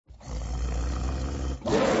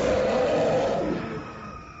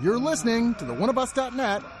You're listening to the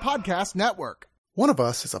oneofus.net podcast network. One of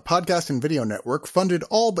Us is a podcast and video network funded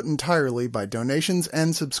all but entirely by donations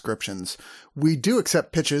and subscriptions. We do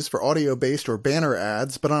accept pitches for audio-based or banner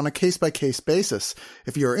ads, but on a case-by-case basis.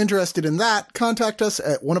 If you're interested in that, contact us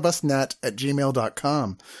at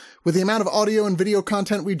oneofusnet@gmail.com. With the amount of audio and video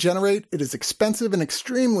content we generate, it is expensive and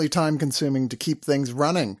extremely time-consuming to keep things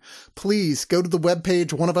running. Please go to the webpage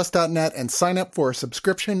oneofus.net and sign up for a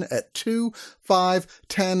subscription at $2, $5,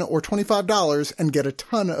 $10, or $25 and get a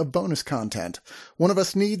ton of bonus content. One of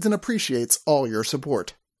Us needs and appreciates all your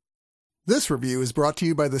support. This review is brought to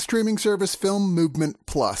you by the streaming service Film Movement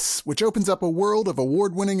Plus, which opens up a world of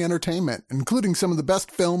award-winning entertainment, including some of the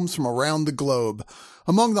best films from around the globe.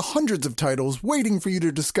 Among the hundreds of titles waiting for you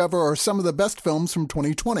to discover are some of the best films from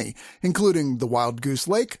 2020, including The Wild Goose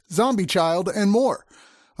Lake, Zombie Child, and more.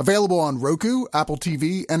 Available on Roku, Apple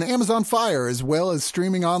TV, and Amazon Fire, as well as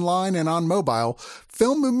streaming online and on mobile,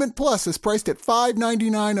 Film Movement Plus is priced at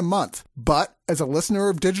 $5.99 a month. But, as a listener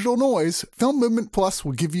of Digital Noise, Film Movement Plus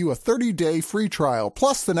will give you a 30-day free trial,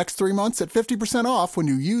 plus the next 3 months at 50% off when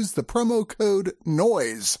you use the promo code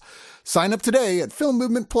NOISE. Sign up today at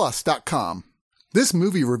filmmovementplus.com. This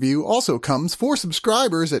movie review also comes for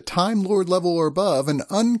subscribers at Time Lord level or above, an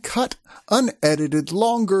uncut, unedited,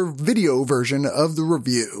 longer video version of the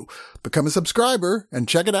review. Become a subscriber and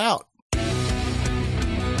check it out.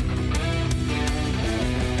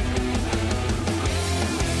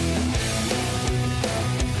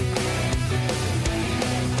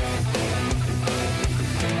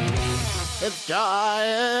 It's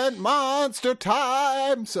giant monster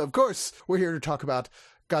time! So, of course, we're here to talk about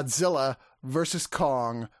Godzilla versus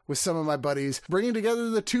Kong with some of my buddies, bringing together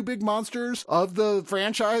the two big monsters of the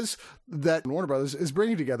franchise that Warner Brothers is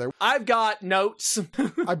bringing together. I've got notes.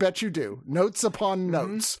 I bet you do. Notes upon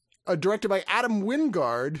notes. Directed by Adam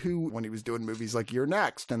Wingard, who, when he was doing movies like You're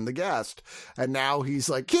Next and The Guest, and now he's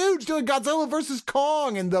like huge doing Godzilla versus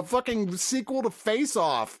Kong and the fucking sequel to Face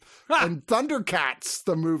Off and Thundercats,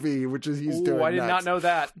 the movie, which is he's doing I did not know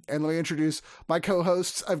that. And let me introduce my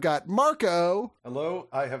co-hosts. I've got Marco. Hello,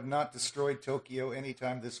 I have not destroyed Tokyo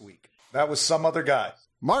anytime this week. That was some other guy.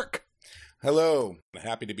 Mark. Hello,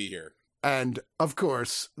 happy to be here. And, of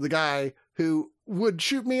course, the guy who would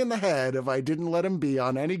shoot me in the head if I didn't let him be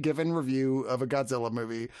on any given review of a Godzilla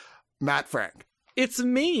movie, Matt Frank. It's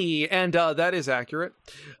me, and that is accurate.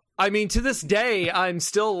 I mean, to this day, I'm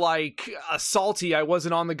still, salty I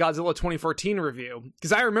wasn't on the Godzilla 2014 review.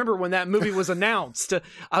 Because I remember when that movie was announced,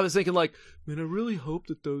 I was thinking, man, I really hope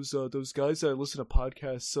that those guys that listen to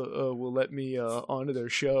podcasts will let me onto their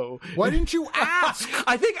show. Why didn't you ask?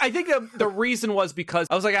 I think the reason was because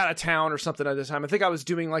I was, out of town or something at the time. I think I was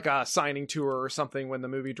doing, a signing tour or something when the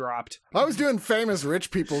movie dropped. I was doing famous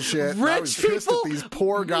rich people shit. I was pissed at these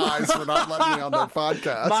poor guys for not letting me on their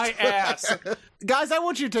podcast. My ass. Guys, I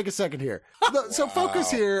want you to take a second here. So focus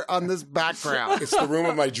here on this background. It's the room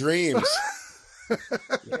of my dreams.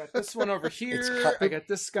 You got this one over here. I got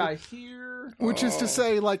this guy here. Which is to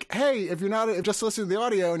say, hey, if you're not just listening to the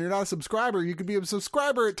audio and you're not a subscriber, you could be a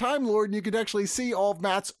subscriber at Time Lord and you could actually see all of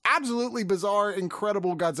Matt's absolutely bizarre,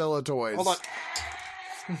 incredible Godzilla toys. Hold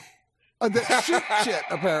on. The shit,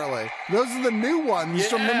 apparently. Those are the new ones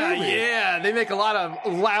from the movie. Yeah, they make a lot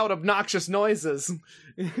of loud, obnoxious noises.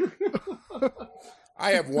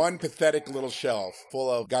 I have one pathetic little shelf full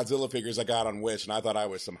of Godzilla figures I got on Wish, and I thought I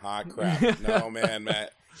was some hot crap. No, man,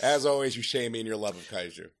 Matt. As always, you shame me in your love of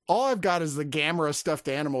kaiju. All I've got is the Gamera stuffed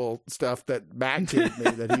animal stuff that Matt gave me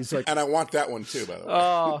that he's like... And I want that one, too, by the way.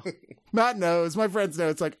 Oh. Matt knows, my friends know,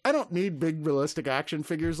 it's I don't need big realistic action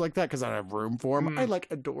figures like that because I don't have room for them. I like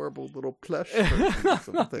adorable little plush versions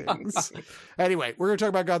of things. Anyway, we're going to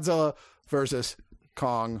talk about Godzilla versus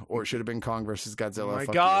Kong, or it should have been Kong versus Godzilla. Oh my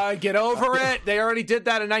God, get over it. They already did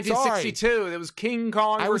that in 1962. Sorry. It was King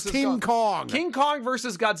Kong versus King Kong. King Kong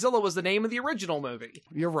versus Godzilla was the name of the original movie.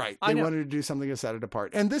 You're right. They wanted to do something to set it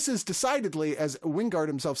apart. And this is decidedly, as Wingard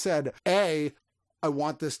himself said, I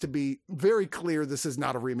want this to be very clear this is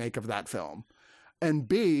not a remake of that film. And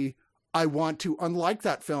B, I want to, unlike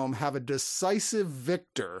that film, have a decisive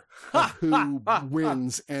victor of who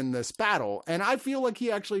wins in this battle. And I feel like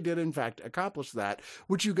he actually did, in fact, accomplish that,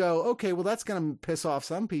 which you go, okay, well, that's going to piss off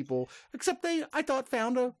some people, except they, I thought,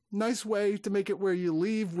 found a nice way to make it where you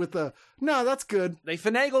leave with a, no, that's good. They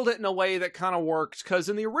finagled it in a way that kind of worked, because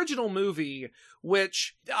in the original movie,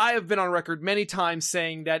 which I have been on record many times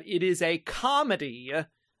saying that it is a comedy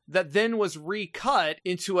that then was recut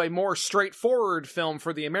into a more straightforward film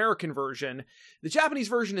for the American version. The Japanese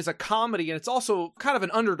version is a comedy, and it's also kind of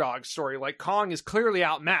an underdog story. Like, Kong is clearly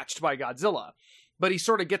outmatched by Godzilla, but he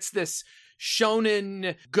sort of gets this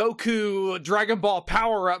shonen Goku Dragon Ball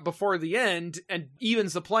power-up before the end and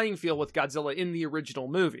evens the playing field with Godzilla in the original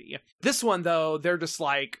movie. This one, though, they're just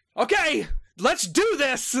like, okay, let's do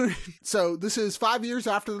this! So this is 5 years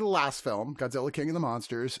after the last film, Godzilla King of the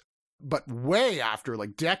Monsters, but way after,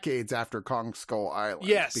 like decades after Kong Skull Island.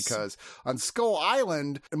 Yes. Because on Skull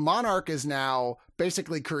Island, Monarch has now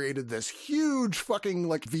basically created this huge fucking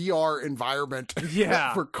like VR environment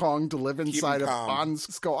for Kong to live inside of on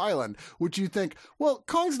Skull Island, which you think, well,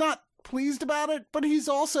 Kong's not pleased about it, but he's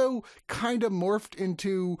also kind of morphed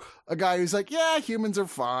into a guy who's like, yeah, humans are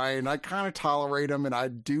fine. I kind of tolerate them, and I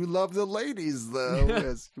do love the ladies, though,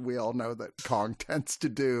 as we all know that Kong tends to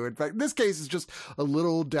do. In fact, this case is just a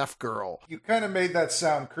little deaf girl. You kind of made that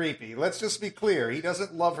sound creepy. Let's just be clear. He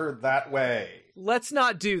doesn't love her that way. Let's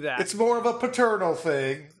not do that. It's more of a paternal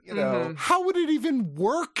thing, you know. How would it even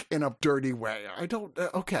work in a dirty way? I don't...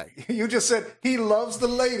 okay. You just said he loves the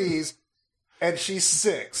ladies, and she's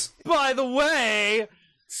 6. By the way,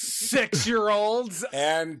 6-year-olds.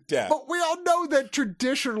 And death. But we all know that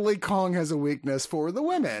traditionally Kong has a weakness for the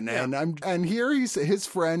women. Yeah. And here his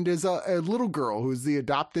friend is a little girl who's the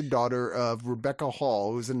adopted daughter of Rebecca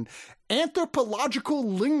Hall, who's an anthropological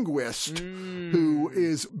linguist who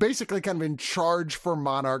is basically kind of in charge for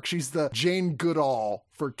Monarch. She's the Jane Goodall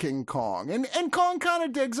for King Kong. And Kong kind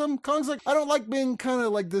of digs him. Kong's like, I don't like being kind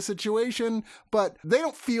of like this situation, but they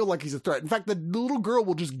don't feel like he's a threat. In fact, the little girl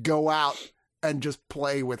will just go out and just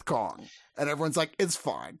play with Kong. And everyone's like, it's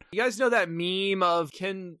fine. You guys know that meme of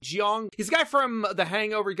Ken Jeong? He's a guy from The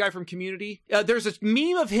Hangover, guy from Community. There's a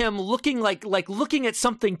meme of him looking like looking at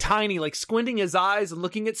something tiny, like squinting his eyes and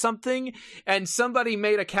looking at something. And somebody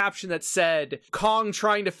made a caption that said, Kong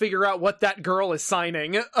trying to figure out what that girl is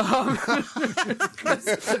signing.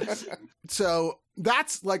 So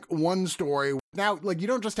that's like one story. Now, like, you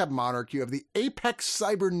don't just have Monarch, you have the Apex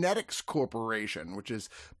Cybernetics Corporation, which is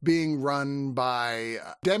being run by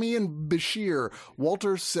Demian Bashir,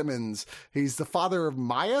 Walter Simmons. He's the father of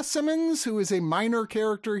Maya Simmons, who is a minor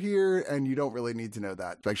character here, and you don't really need to know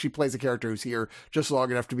that. Like, she plays a character who's here just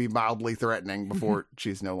long enough to be mildly threatening before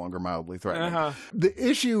she's no longer mildly threatening. The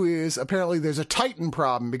issue is, apparently there's a Titan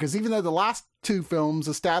problem, because even though the last 2 films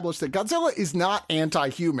established that Godzilla is not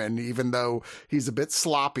anti-human, even though he's a bit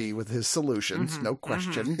sloppy with his solutions. No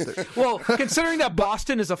question. Well, considering that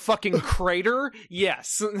Boston is a fucking crater,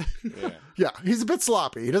 yes. Yeah, he's a bit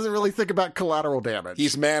sloppy. He doesn't really think about collateral damage.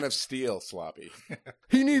 He's Man of Steel sloppy.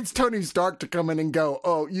 He needs Tony Stark to come in and go,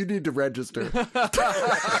 oh, you need to register.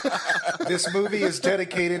 This movie is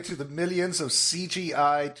dedicated to the millions of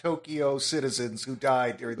CGI Tokyo citizens who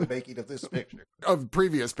died during the making of this picture. Of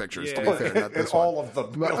previous pictures, to be fair. Not this all one. of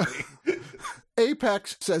them, really.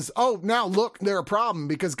 Apex says, oh, now look, they're a problem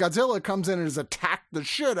because Godzilla comes in and has attacked the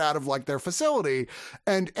shit out of like their facility.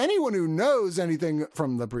 And anyone who knows anything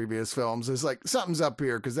from the previous films is like, something's up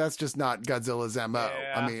here because that's just not Godzilla's MO.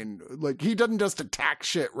 Yeah. I mean, like, he doesn't just attack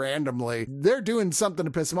shit randomly. They're doing something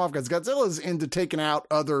to piss him off because Godzilla's into taking out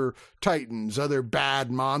other titans, other bad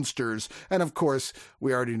monsters. And of course,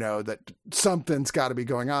 we already know that something's got to be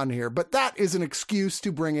going on here. But that is an excuse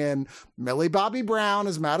to bring in Millie Bobby Brown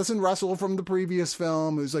as Madison Russell from the previous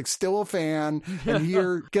film, who's like still a fan, and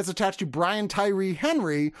here gets attached to Brian Tyree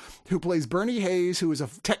Henry, who plays Bernie Hayes, who is a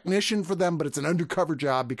technician for them, but it's an undercover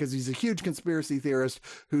job because he's a huge conspiracy theorist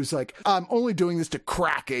who's like, I'm only doing this to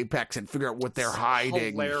crack Apex and figure out what they're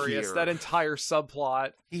hiding. Hilarious, here. that entire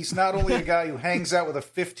subplot. He's not only a guy who hangs out with a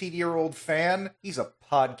 15-year-old fan, he's a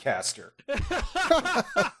podcaster.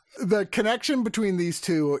 The connection between these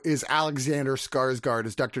two is Alexander Skarsgård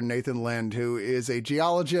as Dr. Nathan Lind, who is a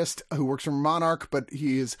geologist who works for Monarch, but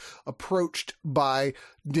he is approached by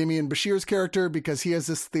Demian Bashir's character because he has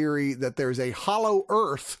this theory that there's a hollow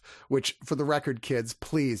earth, which, for the record, kids,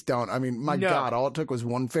 please don't. I mean, my God, all it took was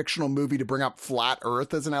one fictional movie to bring up flat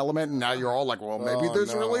earth as an element, and now you're all like, well, maybe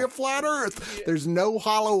there's really a flat earth. Yeah. There's no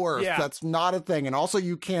hollow earth. Yeah. That's not a thing. And also,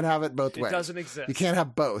 you can't have it both ways. It doesn't exist. You can't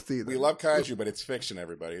have both either. We love kaiju, but it's fiction,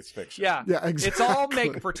 everybody. It's fiction. Yeah, exactly. It's all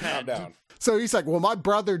make pretend. Calm down. So he's like, well, my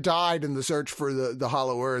brother died in the search for the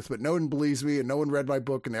hollow earth, but no one believes me and no one read my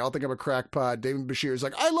book and they all think I'm a crackpot. David Bashir's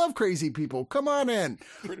like, I love crazy people. Come on in.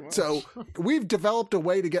 So we've developed a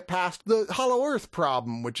way to get past the hollow earth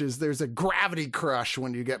problem, which is there's a gravity crush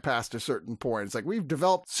when you get past a certain point. It's like we've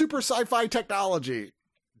developed super sci-fi technology.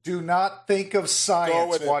 Do not think of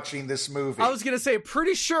science watching this movie. I was going to say,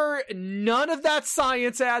 pretty sure none of that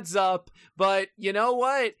science adds up, but you know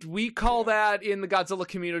what? We call that in the Godzilla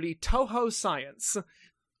community Toho science.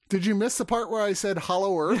 Did you miss the part where I said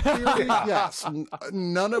hollow earth theory? Yes.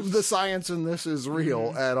 None of the science in this is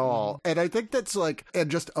real at all. And I think that's like,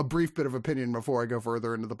 and just a brief bit of opinion before I go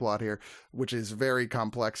further into the plot here, which is very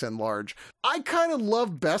complex and large. I kind of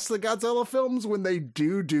love best the Godzilla films when they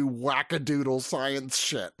do wackadoodle science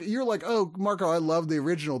shit. You're like, oh, Marco, I love the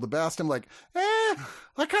original the best. I'm like,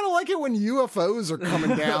 I kind of like it when UFOs are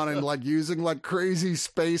coming down and like using like crazy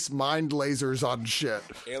space mind lasers on shit.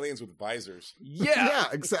 Aliens with visors. Yeah,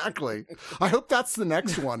 exactly. I hope that's the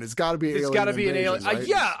next one. It's got to be alien. It's got to be an alien. Right?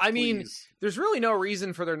 Yeah, I mean, Please. there's really no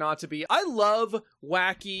reason for there not to be. I love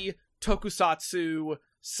wacky tokusatsu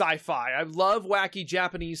sci-fi. I love wacky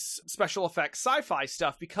Japanese special effects sci-fi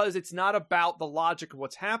stuff because it's not about the logic of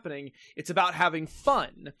what's happening. It's about having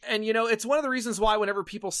fun. And, you know, it's one of the reasons why whenever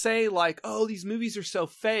people say like, oh, these movies are so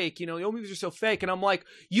fake, you know, the old movies are so fake. And I'm like,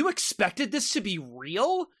 you expected this to be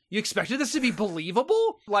real? You expected this to be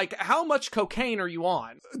believable? Like, how much cocaine are you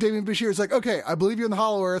on? Damien Bashir is like, okay, I believe you in the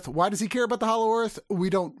Hollow Earth. Why does he care about the Hollow Earth? We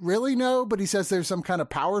don't really know, but he says there's some kind of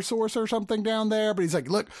power source or something down there. But he's like,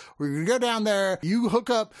 look, we're going to go down there. You hook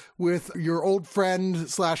up with your old friend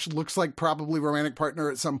 / looks like probably romantic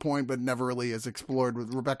partner at some point, but never really is explored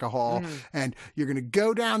with Rebecca Hall. And you're going to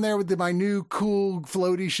go down there with my new cool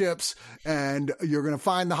floaty ships and you're going to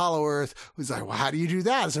find the Hollow Earth. He's like, well, how do you do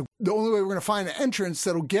that? It's like, the only way we're going to find an entrance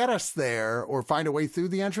that'll get us there or find a way through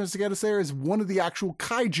the entrance to get us there is one of the actual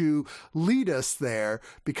kaiju lead us there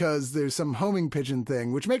because there's some homing pigeon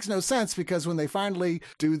thing, which makes no sense because when they finally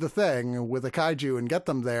do the thing with a kaiju and get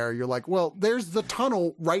them there, you're like, well, there's the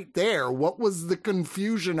tunnel right there. What was the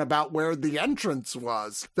confusion about where the entrance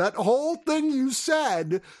was? That whole thing you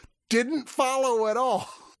said didn't follow at all.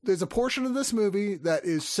 There's a portion of this movie that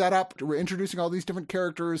is set up, we're introducing all these different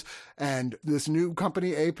characters and this new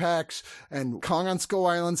company, Apex, and Kong on Skull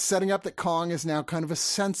Island, setting up that Kong is now kind of a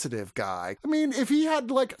sensitive guy. I mean, if he had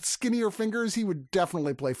like skinnier fingers, he would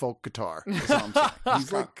definitely play folk guitar. Is what I'm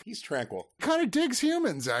saying. He's tranquil. Kind of digs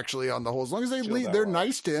humans actually on the whole. As long as they're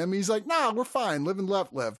nice to him, he's like, nah, we're fine. Live and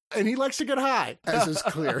let live. And he likes to get high, as is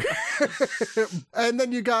clear. And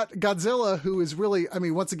then you got Godzilla, who is really, I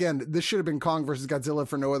mean, once again, this should have been Kong versus Godzilla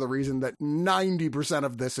for no other reason that 90%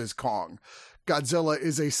 of this is Kong. Godzilla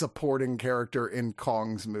is a supporting character in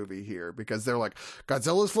Kong's movie here because they're like,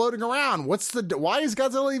 Godzilla's floating around. Why is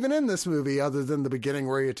Godzilla even in this movie other than the beginning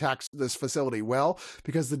where he attacks this facility? Well,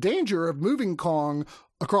 because the danger of moving Kong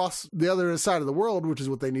across the other side of the world, which is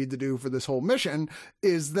what they need to do for this whole mission,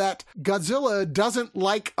 is that Godzilla doesn't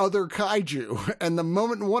like other kaiju. And the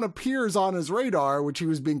moment one appears on his radar, which he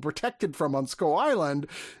was being protected from on Skull Island,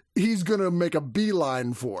 he's going to make a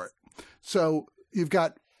beeline for it. So you've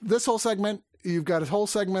got this whole segment, you've got a whole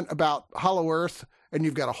segment about Hollow Earth, and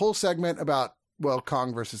you've got a whole segment about, well,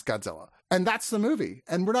 Kong versus Godzilla. And that's the movie.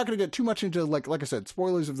 And we're not going to get too much into, like I said,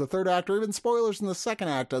 spoilers of the third act or even spoilers in the second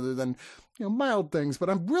act other than, you know, mild things. But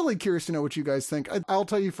I'm really curious to know what you guys think. I'll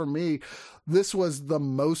tell you, for me, this was the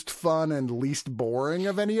most fun and least boring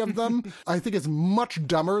of any of them. I think it's much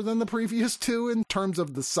dumber than the previous two in terms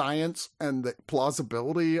of the science and the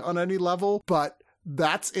plausibility on any level. But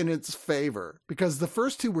that's in its favor because the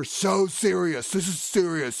first two were so serious. This is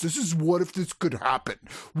serious. This is what if this could happen?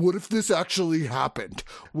 What if this actually happened?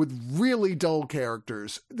 With really dull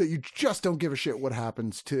characters that you just don't give a shit what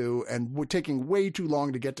happens to, and we're taking way too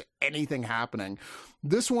long to get to anything happening.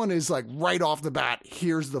 This one is like right off the bat,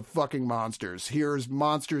 here's the fucking monsters. Here's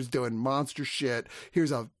monsters doing monster shit.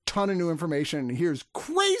 Here's a ton of new information. Here's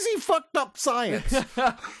crazy fucked up science.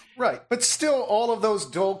 Right. But still, all of those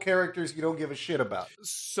dull characters you don't give a shit about.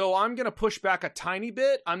 So I'm going to push back a tiny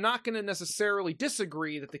bit. I'm not going to necessarily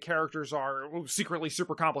disagree that the characters are secretly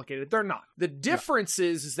super complicated. They're not. The difference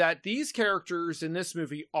is that these characters in this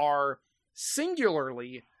movie are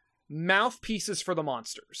singularly mouthpieces for the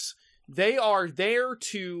monsters. They are there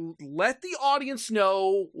to let the audience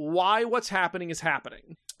know why what's happening is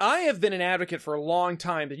happening. I have been an advocate for a long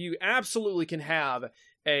time that you absolutely can have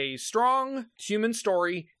a strong human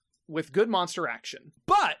story with good monster action.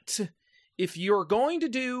 But if you're going to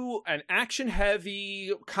do an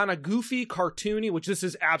action-heavy, kind of goofy, cartoony, which this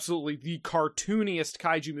is absolutely the cartooniest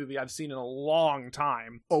kaiju movie I've seen in a long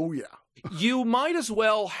time. Oh, yeah. You might as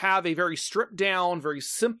well have a very stripped down, very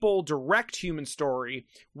simple, direct human story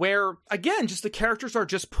where, again, just the characters are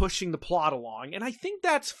just pushing the plot along. And I think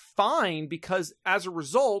that's fine because as a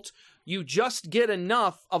result, You just get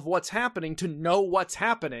enough of what's happening to know what's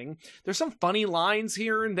happening. There's some funny lines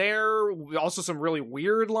here and there, also some really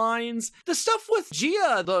weird lines. The stuff with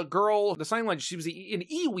Gia, the girl, the sign language, she was an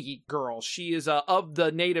Iwi girl. She is of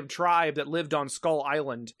the native tribe that lived on Skull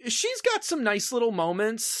Island. She's got some nice little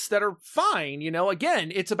moments that are fine, you know.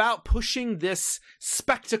 Again, it's about pushing this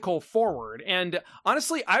spectacle forward. And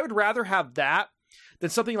honestly, I would rather have that than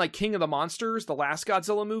something like King of the Monsters, the last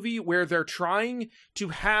Godzilla movie, where they're trying to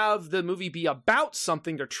have the movie be about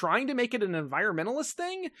something. They're trying to make it an environmentalist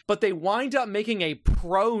thing, but they wind up making a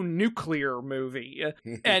pro-nuclear movie.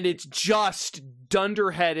 And it's just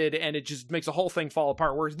dunderheaded, and it just makes the whole thing fall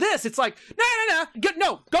apart. Whereas this, it's like,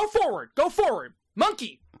 go forward.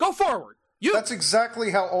 Monkey, go forward. That's exactly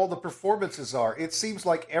how all the performances are. It seems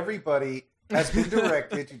like everybody has been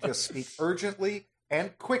directed to just speak urgently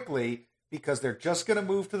and quickly, because they're just going to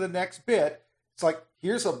move to the next bit. It's like,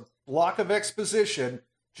 here's a block of exposition.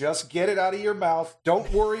 Just get it out of your mouth.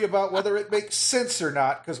 Don't worry about whether it makes sense or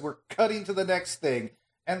not, because we're cutting to the next thing.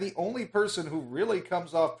 And the only person who really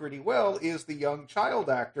comes off pretty well is the young child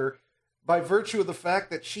actor, by virtue of the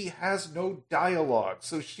fact that she has no dialogue.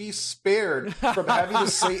 So she's spared from having to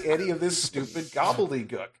say any of this stupid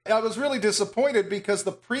gobbledygook. And I was really disappointed because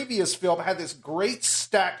the previous film had this great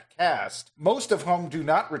stacked cast, most of whom do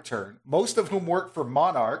not return, most of whom work for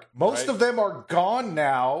Monarch. Most of them are gone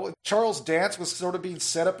now. Charles Dance was sort of being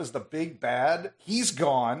set up as the big bad. He's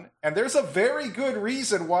gone. And there's a very good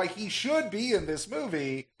reason why he should be in this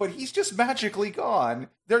movie, but he's just magically gone.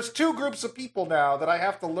 There's two groups of people now that I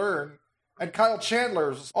have to learn. And Kyle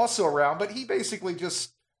Chandler's also around, but he basically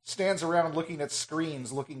just stands around looking at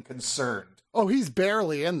screens, looking concerned. Oh, he's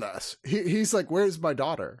barely in this. He's like, where's my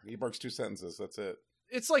daughter? He works 2 sentences. That's it.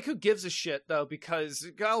 It's like, who gives a shit, though? Because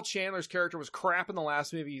Kyle Chandler's character was crap in the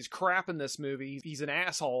last movie. He's crap in this movie. He's an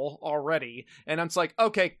asshole already. And I'm just like,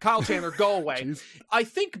 okay, Kyle Chandler, go away. I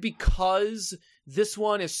think because this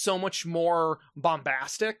one is so much more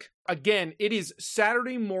bombastic. Again, it is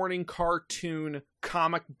Saturday morning cartoon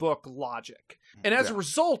comic book logic. And as a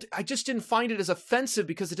result, I just didn't find it as offensive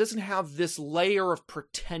because it doesn't have this layer of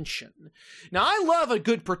pretension. Now, I love a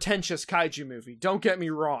good pretentious kaiju movie. Don't get me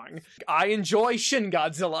wrong. I enjoy Shin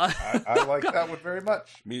Godzilla. I like that one very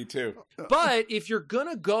much. Me too. But if you're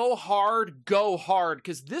gonna go hard,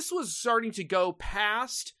 because this was starting to go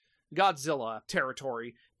past Godzilla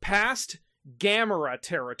territory, past Gamera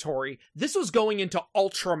territory. This was going into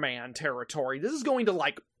Ultraman territory. This is going to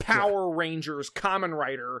like Power Rangers, Kamen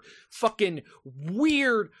Rider, fucking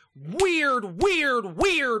weird shit.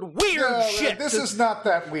 This is not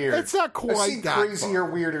that weird. It's not quite I've seen that crazier,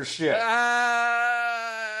 weirder shit. I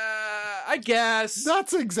guess.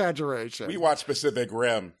 That's exaggeration. We watch Pacific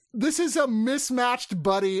Rim. This is a mismatched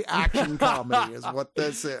buddy action comedy is what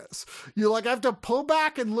this is. You like have to pull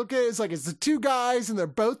back and look at it. It's like it's the two guys and they're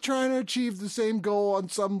both trying to achieve the same goal on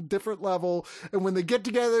some different level. And when they get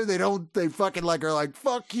together, they fucking like are like,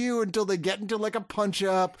 fuck you, until they get into like a punch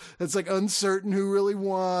up. It's like uncertain who really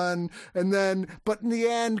won. And then, but in the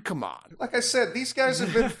end, come on. Like I said, these guys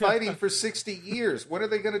have been fighting for 60 years. When are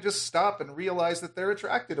they going to just stop and realize that they're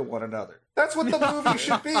attracted to one another? That's what the movie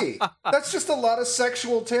should be. That's just a lot of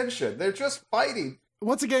sexual tension. They're just fighting.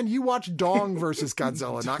 Once again, you watch Dong versus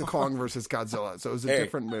Godzilla, not Kong versus Godzilla. So it was a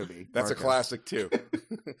different movie. That's a classic, too.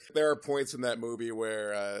 There are points in that movie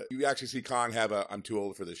where you actually see Kong have a I'm too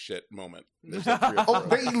old for this shit moment.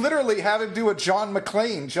 They literally have him do a John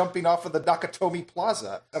McClane jumping off of the Nakatomi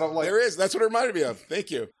Plaza. And I'm like, there is. That's what it reminded me of. Thank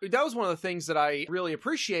you. That was one of the things that I really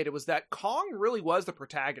appreciated was that Kong really was the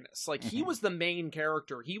protagonist. Like, he was the main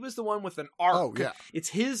character. He was the one with an arc. Oh, yeah. It's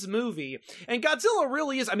his movie. And Godzilla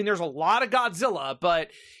really is, I mean, there's a lot of Godzilla, but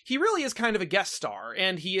he really is kind of a guest star.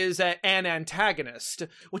 And he is an antagonist,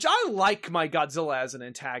 which I like my Godzilla as an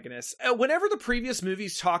antagonist. Whenever the previous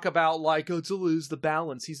movies talk about, like, Godzilla is the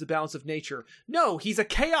balance, he's the balance of nature. No, he's a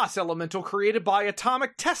chaos elemental created by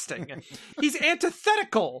atomic testing. He's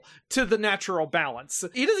antithetical to the natural balance.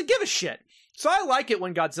 He doesn't give a shit. So I like it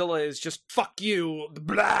when Godzilla is just, fuck you,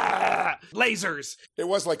 blah, lasers. It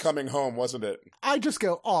was like coming home, wasn't it? I just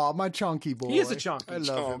go, aw, my chunky boy. He is a chunky. I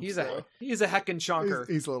love him. He's a heckin' chunker.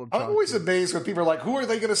 He's a little chunky. I'm always amazed when people are like, who are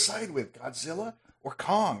they going to side with, Godzilla or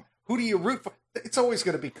Kong? Who do you root for? It's always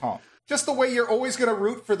going to be Kong. Just the way you're always going to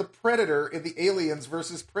root for the Predator in the Aliens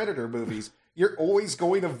versus Predator movies. You're always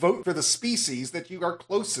going to vote for the species that you are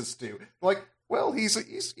closest to. Like, well, he's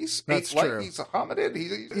That's like true. he's a hominid.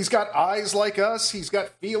 He's got eyes like us. He's got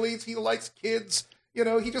feelings. He likes kids. You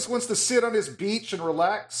know, he just wants to sit on his beach and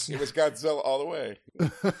relax. It was Godzilla all the way.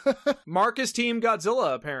 Marcus team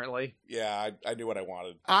Godzilla, apparently. Yeah, I knew what I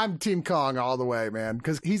wanted. I'm Team Kong all the way, man,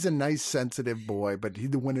 because he's a nice, sensitive boy, but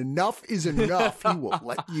when enough is enough, he will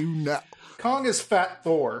let you know. Kong is Fat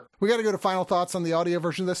Thor. We got to go to final thoughts on the audio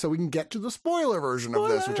version of this so we can get to the spoiler version of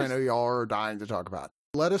this, which I know y'all are dying to talk about.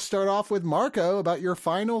 Let us start off with Marco about your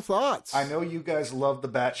final thoughts. I know you guys love the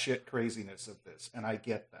batshit craziness of this, and I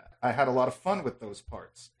get that. I had a lot of fun with those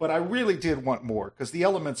parts. But I really did want more, because the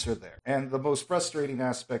elements are there. And the most frustrating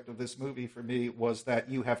aspect of this movie for me was that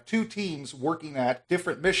you have two teams working at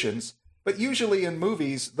different missions, but usually in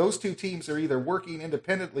movies, those two teams are either working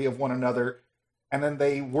independently of one another, and then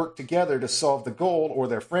they work together to solve the goal, or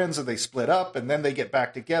they're friends and they split up, and then they get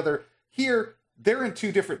back together. Here, they're in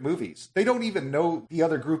two different movies. They don't even know the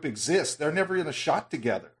other group exists. They're never in a shot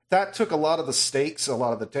together. That took a lot of the stakes, a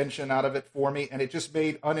lot of the tension out of it for me, and it just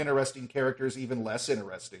made uninteresting characters even less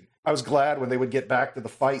interesting. I was glad when they would get back to the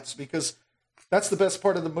fights, because that's the best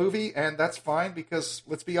part of the movie, and that's fine, because,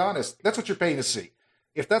 let's be honest, that's what you're paying to see.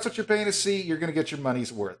 If that's what you're paying to see, you're going to get your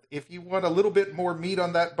money's worth. If you want a little bit more meat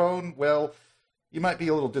on that bone, well, you might be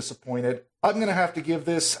a little disappointed. I'm going to have to give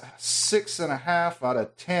this 6.5 out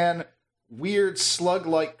of 10. Weird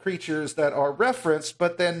slug-like creatures that are referenced,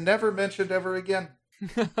 but then never mentioned ever again.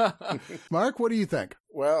 Mark, what do you think?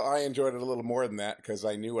 Well, I enjoyed it a little more than that because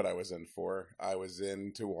I knew what I was in for. I was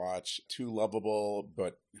in to watch two lovable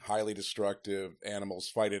but highly destructive animals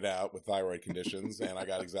fight it out with thyroid conditions, and I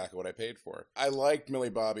got exactly what I paid for. I liked Millie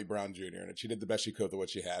Bobby Brown Jr., and she did the best she could with what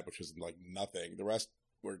she had, which was like nothing. The rest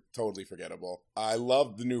were totally forgettable. I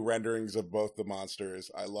loved the new renderings of both the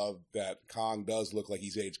monsters. I love that Kong does look like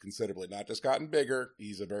he's aged considerably, not just gotten bigger.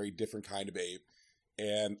 He's a very different kind of ape.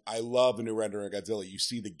 And I love the new rendering of Godzilla. You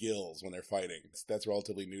see the gills when they're fighting. That's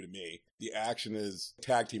relatively new to me. The action is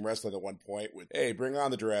tag team wrestling at one point with, hey, bring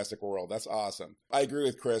on the Jurassic World. That's awesome. I agree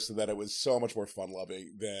with Chris that it was so much more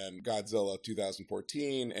fun-loving than Godzilla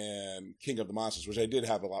 2014 and King of the Monsters, which I did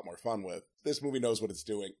have a lot more fun with. This movie knows what it's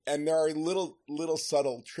doing. And there are little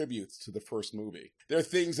subtle tributes to the first movie. There are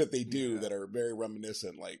things that they do that are very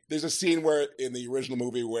reminiscent. Like, there's a scene where in the original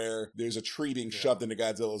movie where there's a tree being shoved into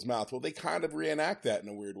Godzilla's mouth. Well, they kind of reenact that in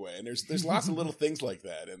a weird way. And there's lots of little things like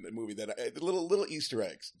that in the movie, that little Easter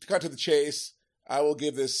eggs. To cut to the chase, I will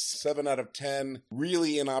give this 7 out of 10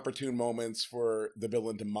 really inopportune moments for the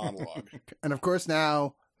villain to monologue. And of course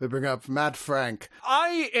now we bring up Matt Frank.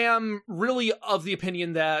 I am really of the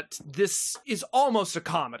opinion that this is almost a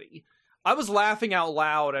comedy. I was laughing out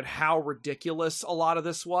loud at how ridiculous a lot of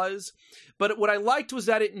this was, but what I liked was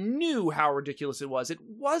that it knew how ridiculous it was. It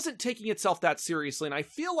wasn't taking itself that seriously, and I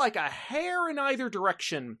feel like a hair in either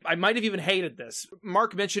direction. I might have even hated this.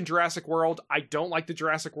 Mark mentioned Jurassic World. I don't like the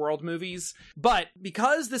Jurassic World movies, but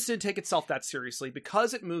because this didn't take itself that seriously,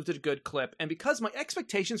 because it moved at a good clip, and because my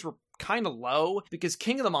expectations were kind of low, because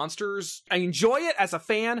King of the Monsters, I enjoy it as a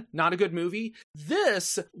fan, not a good movie.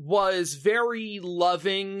 This was very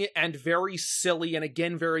loving and very silly, and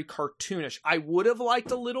again, very cartoonish. I would have liked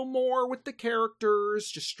a little more with the characters,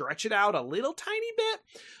 just stretch it out a little tiny bit,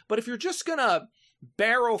 but if you're just gonna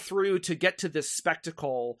barrel through to get to this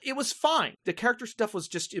spectacle, it was fine. The character stuff was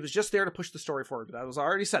just there to push the story forward. But I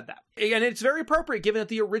already said that. And it's very appropriate given that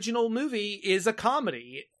the original movie is a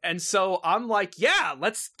comedy. And so I'm like, yeah,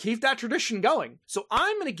 let's keep that tradition going. So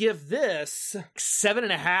I'm going to give this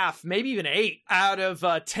 7.5, maybe even 8 out of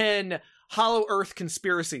 10 Hollow Earth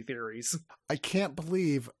conspiracy theories. I can't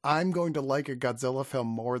believe I'm going to like a Godzilla film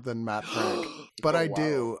more than Matt Frank. But I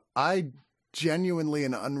do. I genuinely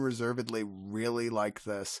and unreservedly really like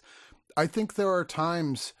this. I think there are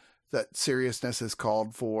times that seriousness is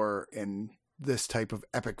called for in this type of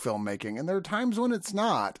epic filmmaking, and there are times when it's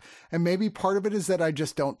not. And maybe part of it is that I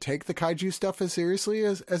just don't take the kaiju stuff as seriously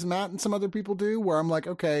as Matt and some other people do, where I'm like,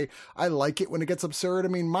 okay, I like it when it gets absurd. I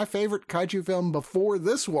mean, my favorite kaiju film before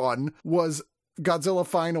this one was Godzilla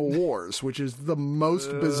Final Wars, which is the most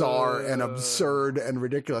bizarre and absurd and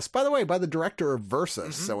ridiculous. By the way, by the director of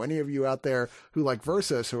Versus. So any of you out there who like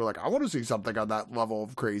Versus, who are like, I want to see something on that level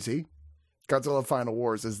of crazy, Godzilla Final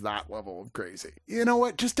Wars is that level of crazy. You know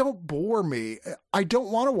what? Just don't bore me. I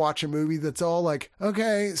don't want to watch a movie that's all like,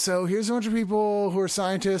 okay, so here's a bunch of people who are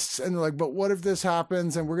scientists, and they're like, but what if this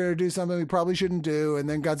happens, and we're going to do something we probably shouldn't do, and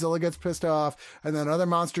then Godzilla gets pissed off, and then other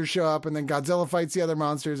monsters show up, and then Godzilla fights the other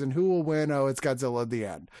monsters, and who will win? Oh, it's Godzilla at the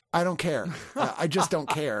end. I don't care. I just don't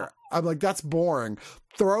care. I'm like, that's boring.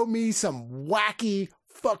 Throw me some wacky,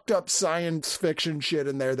 fucked up science fiction shit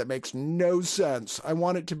in there that makes no sense. I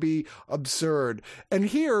want it to be absurd. And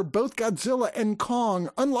here, both Godzilla and Kong,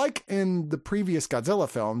 unlike in the previous Godzilla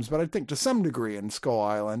films, but I think to some degree in Skull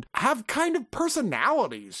Island, have kind of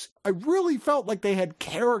personalities. I really felt like they had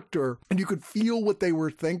character and you could feel what they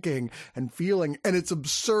were thinking and feeling. And it's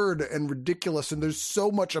absurd and ridiculous. And there's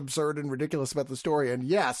so much absurd and ridiculous about the story. And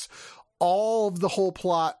yes, all of the whole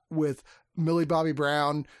plot with Millie Bobby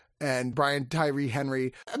Brown and Brian Tyree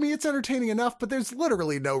Henry. I mean, it's entertaining enough, but there's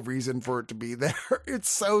literally no reason for it to be there. It's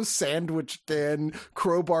so sandwiched in,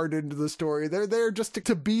 crowbarred into the story. They're there just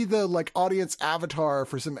to be the like audience avatar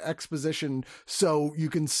for some exposition so you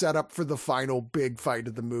can set up for the final big fight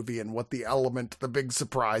of the movie and what the big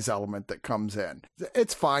surprise element that comes in.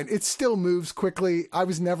 It's fine. It still moves quickly. I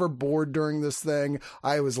was never bored during this thing.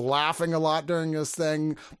 I was laughing a lot during this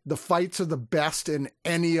thing. The fights are the best in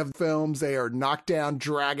any of the films. They are knockdown,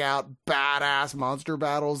 drag out, badass monster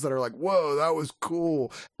battles that are like, whoa, that was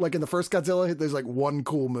cool. Like in the first Godzilla, there's like one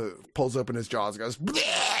cool move. Pulls open his jaws, goes,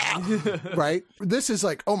 right? This is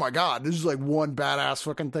like, oh my God, this is like one badass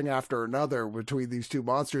fucking thing after another between these two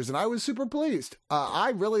monsters. And I was super pleased.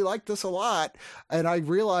 I really liked this a lot. And I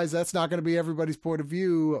realize that's not going to be everybody's point of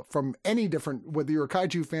view from any different, whether you're a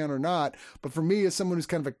kaiju fan or not. But for me, as someone who's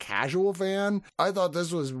kind of a casual fan, I thought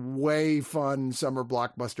this was way fun summer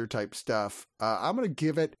blockbuster type stuff. I'm going to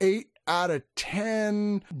give it 8 out of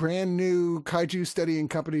 10 brand new kaiju studying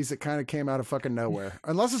companies that kind of came out of fucking nowhere.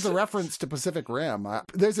 Unless it's a reference to Pacific Rim.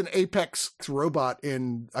 There's an Apex robot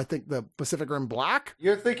in, I think, the Pacific Rim Black.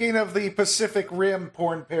 You're thinking of the Pacific Rim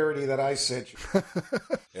porn parody that I sent you.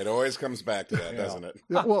 It always comes back to that, doesn't it?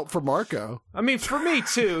 Yeah, well, for Marco. I mean, for me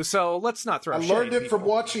too, so let's not throw I shade learned at it from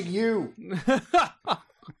people. watching you.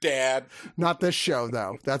 Dad. Not this show,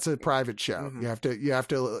 though. That's a private show. Mm-hmm. You have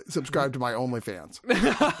to subscribe to my OnlyFans.